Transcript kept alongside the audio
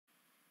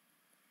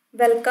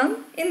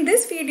Welcome. In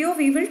this video,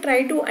 we will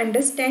try to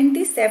understand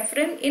the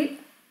saffron in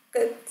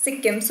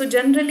Sikkim. So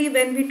generally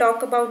when we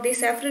talk about the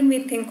saffron, we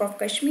think of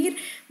Kashmir,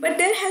 but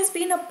there has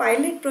been a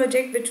pilot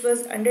project which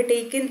was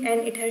undertaken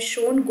and it has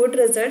shown good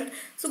results.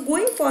 So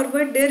going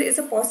forward, there is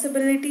a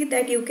possibility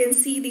that you can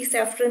see the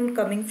saffron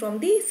coming from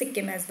the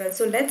Sikkim as well.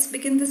 So let's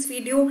begin this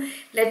video.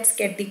 Let's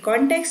get the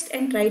context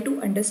and try to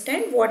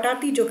understand what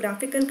are the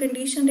geographical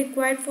conditions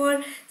required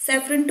for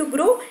saffron to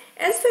grow.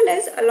 As well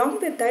as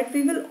along with that,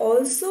 we will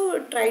also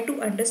try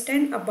to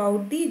understand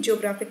about the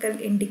geographical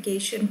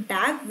indication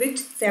tag which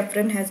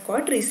saffron has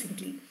got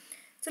recently.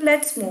 So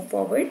let's move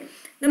forward.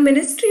 The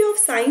Ministry of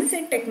Science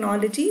and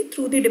Technology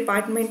through the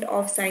Department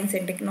of Science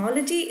and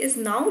Technology is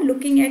now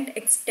looking at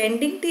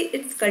extending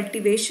its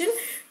cultivation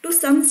to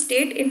some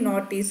state in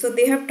Northeast. So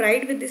they have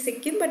tried with the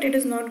Sikkim, but it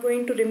is not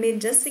going to remain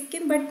just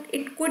Sikkim, but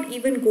it could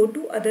even go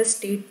to other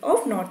state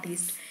of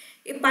Northeast.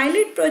 A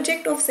pilot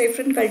project of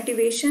saffron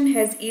cultivation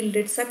has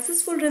yielded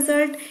successful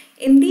result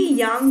in the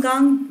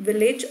Yangang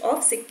village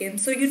of Sikkim.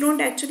 So you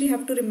don't actually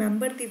have to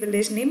remember the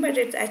village name, but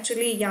it's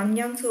actually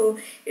Yangyang, so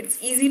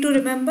it's easy to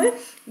remember.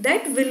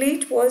 That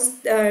village was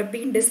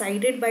being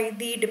decided by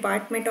the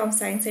Department of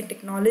Science and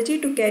Technology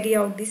to carry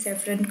out the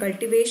saffron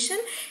cultivation,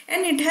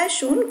 and it has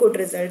shown good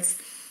results.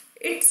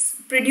 It's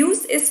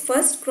produced its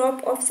first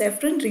crop of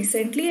saffron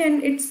recently,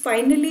 and it's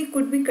finally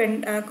could be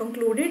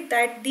concluded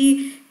that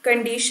the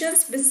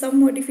conditions with some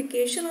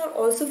modification are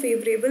also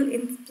favorable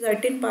in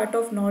certain part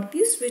of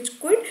Northeast, which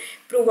could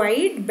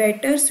provide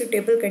better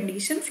suitable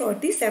condition for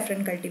the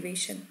saffron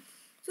cultivation.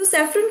 So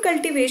saffron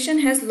cultivation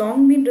has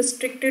long been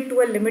restricted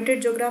to a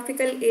limited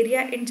geographical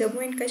area in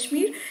Jammu and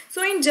Kashmir.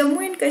 So in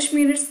Jammu and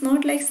Kashmir, it's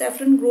not like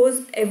saffron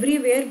grows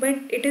everywhere, but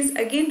it is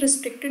again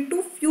restricted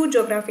to few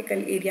geographical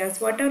areas.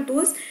 What are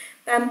those?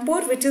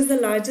 Pampore, which is the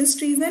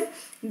largest region,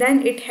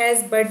 then it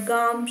has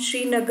Budgam,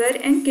 Srinagar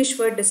and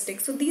Kishwar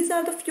districts. So these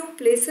are the few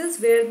places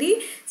where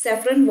the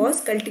saffron was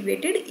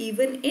cultivated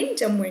even in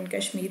Jammu and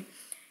Kashmir.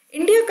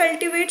 India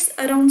cultivates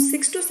around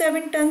 6 to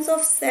 7 tons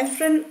of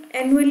saffron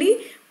annually,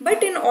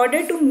 but in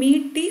order to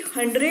meet the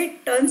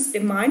 100 tons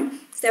demand,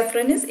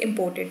 saffron is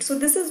imported. So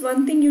this is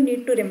one thing you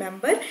need to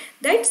remember,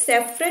 that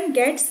saffron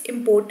gets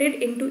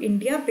imported into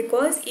India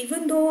because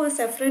even though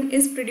saffron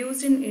is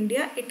produced in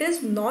India, it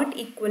is not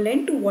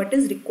equivalent to what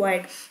is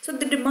required. So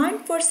the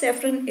demand for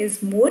saffron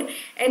is more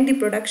and the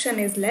production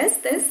is less,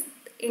 thus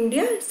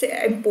India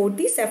import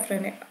the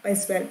saffron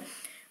as well.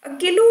 A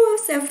kilo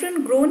of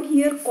saffron grown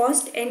here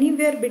cost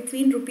anywhere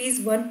between rupees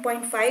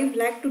 1.5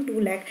 lakh to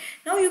 2 lakh.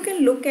 Now you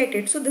can look at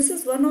it. So this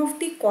is one of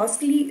the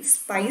costly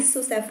spice.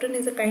 So saffron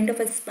is a kind of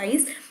a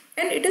spice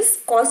and it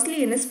is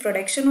costly in its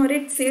production, or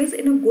it sells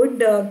in a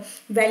good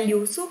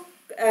value. So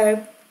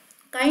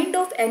kind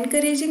of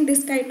encouraging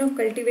this kind of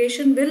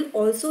cultivation will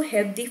also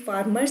help the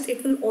farmers.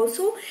 It will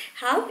also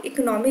have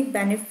economic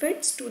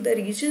benefits to the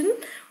region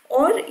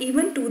or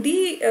even to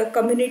the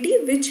community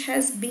which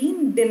has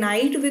been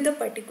denied with a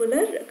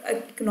particular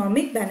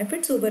economic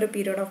benefits over a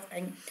period of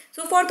time.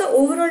 So for the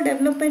overall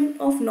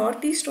development of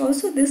Northeast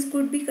also, this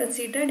could be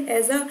considered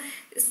as a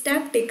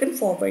step taken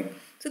forward.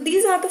 So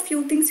these are the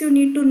few things you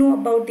need to know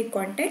about the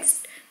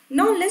context.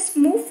 Now let's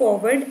move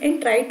forward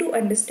and try to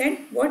understand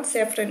what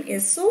saffron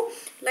is. So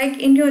like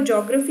in your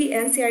geography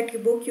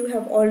NCERT book, you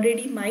have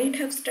already might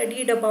have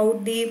studied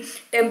about the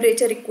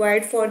temperature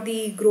required for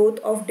the growth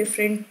of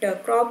different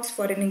crops.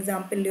 For an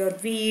example, your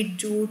wheat,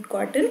 jute,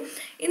 cotton.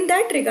 In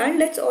that regard,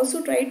 let's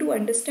also try to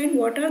understand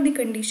what are the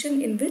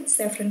conditions in which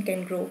saffron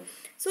can grow.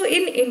 So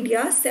in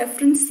India,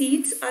 saffron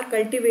seeds are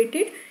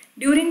cultivated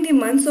during the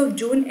months of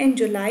June and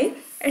July,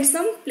 at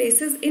some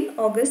places in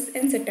August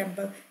and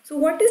September. So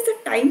what is the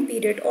time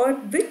period or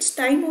which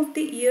time of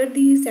the year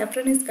the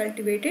saffron is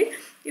cultivated?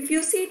 If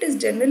you see, it is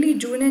generally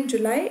June and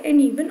July and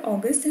even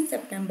August and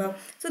September.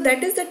 So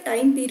that is the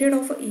time period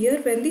of a year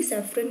when the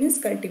saffron is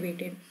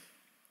cultivated.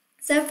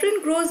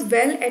 Saffron grows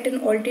well at an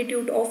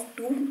altitude of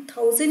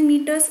 2000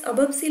 meters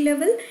above sea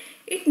level.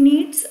 It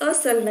needs a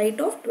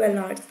sunlight of 12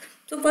 hours.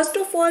 So first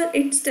of all,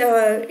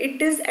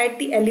 it is at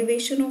the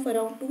elevation of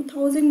around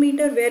 2000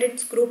 meter where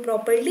it's grow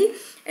properly,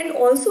 and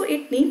also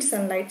it needs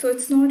sunlight. So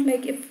it's not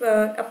like if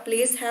a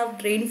place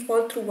have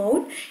rainfall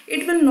throughout,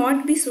 it will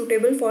not be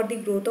suitable for the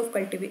growth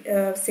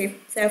of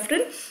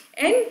saffron,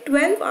 and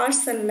 12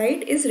 hours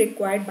sunlight is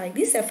required by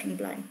the saffron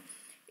plant.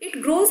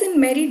 It grows in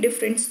many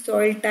different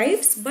soil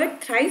types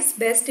but thrives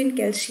best in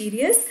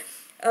calcareous.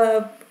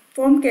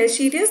 From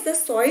calcareous, the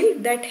soil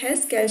that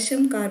has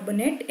calcium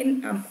carbonate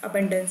in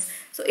abundance.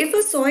 So if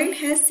a soil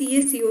has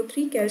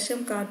CaCO3,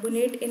 calcium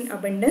carbonate in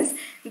abundance,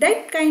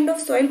 that kind of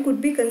soil could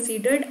be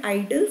considered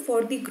ideal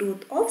for the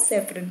growth of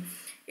saffron.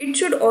 It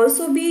should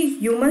also be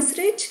humus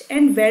rich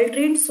and well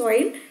drained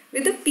soil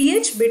with a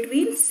pH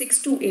between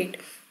 6 to 8,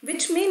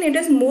 which mean it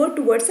is more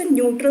towards a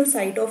neutral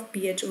side of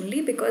pH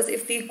only, because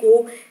if we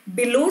go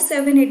below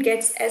 7 it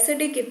gets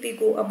acidic, if we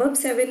go above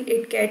 7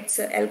 it gets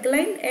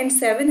alkaline, and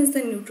 7 is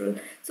the neutral.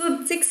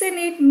 So 6 and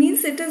 8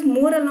 means it is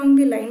more along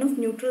the line of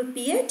neutral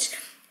pH,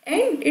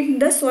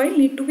 and the soil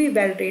need to be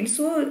well drained.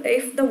 So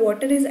if the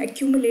water is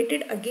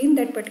accumulated, again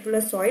that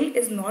particular soil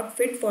is not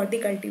fit for the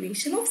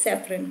cultivation of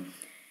saffron.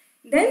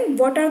 Then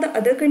what are the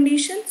other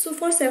conditions? So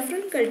for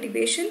saffron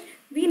cultivation,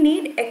 we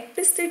need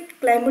explicit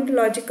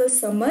climatological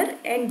summer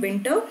and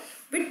winter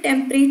with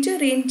temperature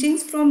ranging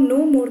from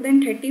no more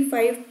than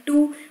 35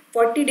 to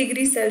 40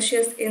 degrees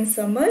Celsius in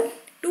summer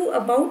to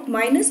about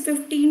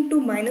 -15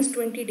 to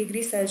 -20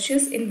 degrees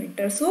Celsius in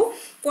winter. So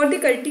for the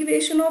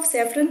cultivation of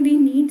saffron, we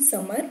need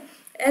summer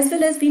as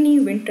well as we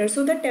need winter.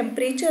 So the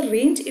temperature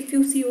range, if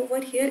you see over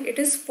here, it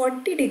is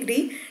 40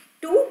 degree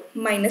to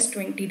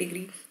 -20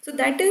 degree. So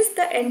that is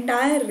the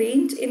entire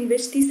range in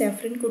which the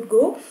saffron could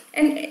go,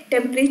 and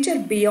temperature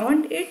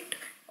beyond it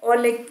or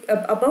like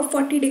above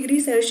 40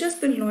 degrees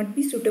Celsius will not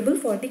be suitable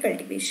for the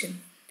cultivation.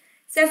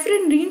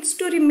 Saffron needs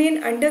to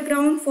remain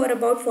underground for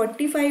about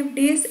 45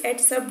 days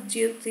at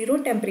sub-zero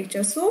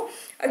temperature. So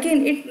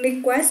again, it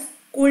requires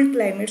cold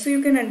climate. So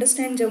you can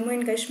understand Jammu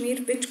and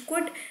Kashmir, which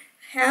could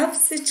have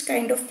such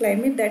kind of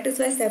climate. That is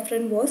why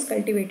saffron was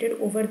cultivated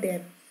over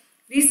there.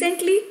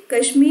 Recently,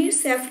 Kashmir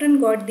saffron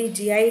got the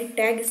GI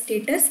tag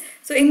status.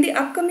 So in the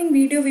upcoming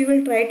video, we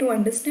will try to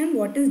understand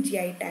what is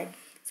GI tag.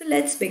 So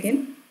let's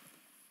begin.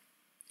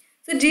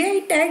 So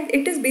GI tag,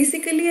 it is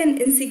basically an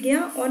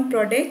insignia on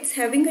products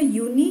having a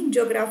unique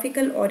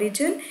geographical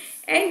origin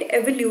and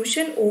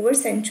evolution over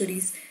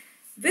centuries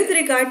with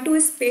regard to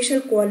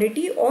spatial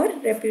quality or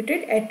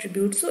reputed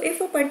attributes. So if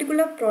a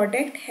particular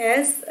product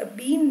has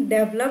been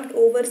developed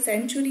over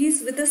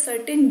centuries with a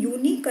certain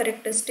unique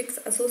characteristics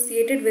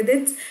associated with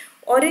its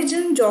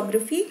origin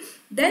geography,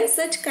 then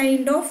such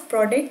kind of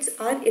products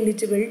are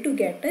eligible to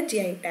get a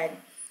GI tag.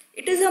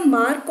 It is a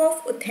mark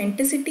of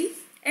authenticity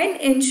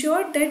and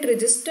ensure that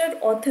registered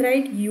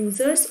authorized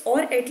users,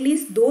 or at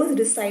least those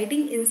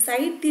residing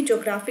inside the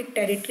geographic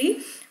territory,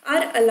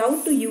 are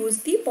allowed to use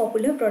the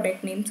popular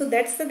product name. So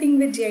that's the thing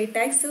with GI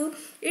tag. So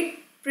it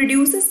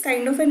produces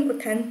kind of an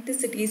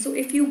authenticity. So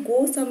if you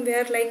go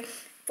somewhere, like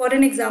for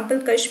an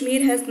example,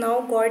 Kashmir has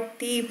now got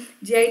the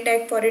GI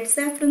tag for its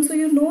saffron. So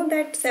you know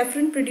that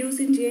saffron produced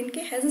in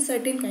J&K has a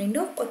certain kind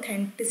of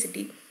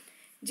authenticity.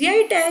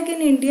 GI tag in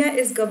India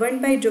is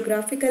governed by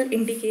Geographical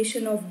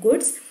Indication of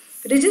Goods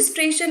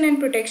Registration and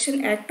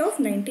Protection Act of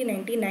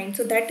 1999.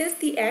 So that is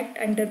the act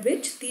under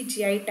which the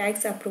GI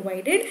tags are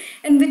provided,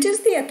 and which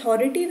is the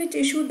authority which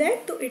issued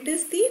that. So it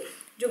is the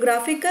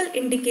Geographical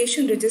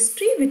Indication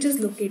Registry, which is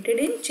located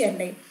in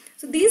Chennai.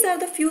 So these are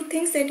the few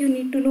things that you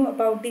need to know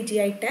about the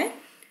GI tag.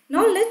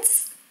 Now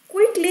let's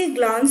quickly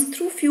glance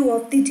through few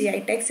of the GI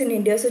tags in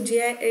India. So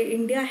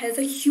India has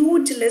a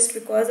huge list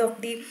because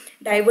of the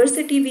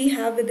diversity we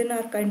have within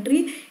our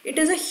country. It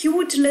is a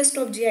huge list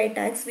of GI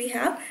tags we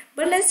have,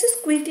 but let's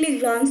just quickly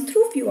glance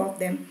through few of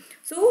them.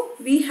 So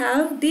we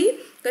have the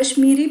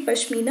Kashmiri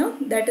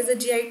Pashmina, that is a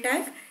GI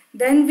tag.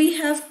 Then we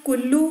have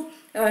Kullu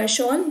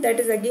shawl, that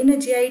is again a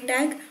GI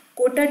tag.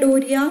 Kota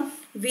Doria,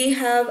 we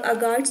have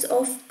agats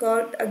of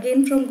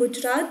again from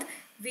Gujarat.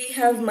 We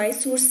have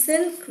Mysore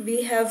silk,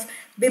 we have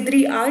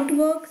Bidri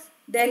artwork,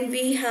 then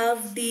we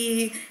have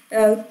the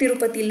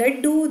Tirupati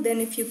laddu, then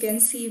if you can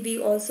see we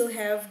also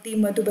have the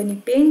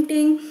Madhubani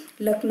painting,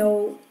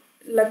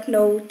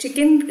 Lucknow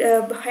chicken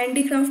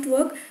handicraft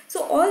work.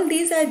 So all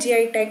these are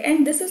GI tag,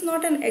 and this is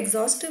not an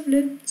exhaustive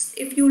list.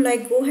 If you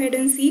like, go ahead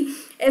and see,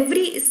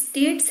 every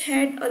states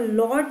had a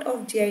lot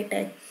of GI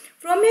tag.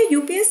 From a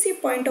UPSC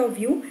point of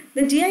view,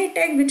 the GI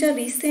tag which are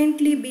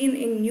recently been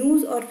in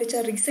news or which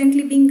are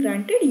recently being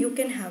granted, you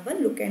can have a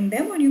look at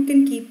them, or you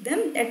can keep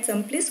them at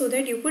some place so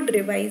that you could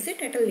revise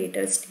it at a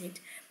later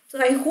stage.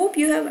 So I hope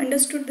you have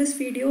understood this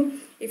video.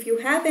 If you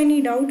have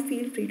any doubt,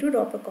 feel free to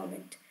drop a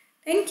comment.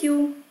 Thank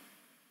you.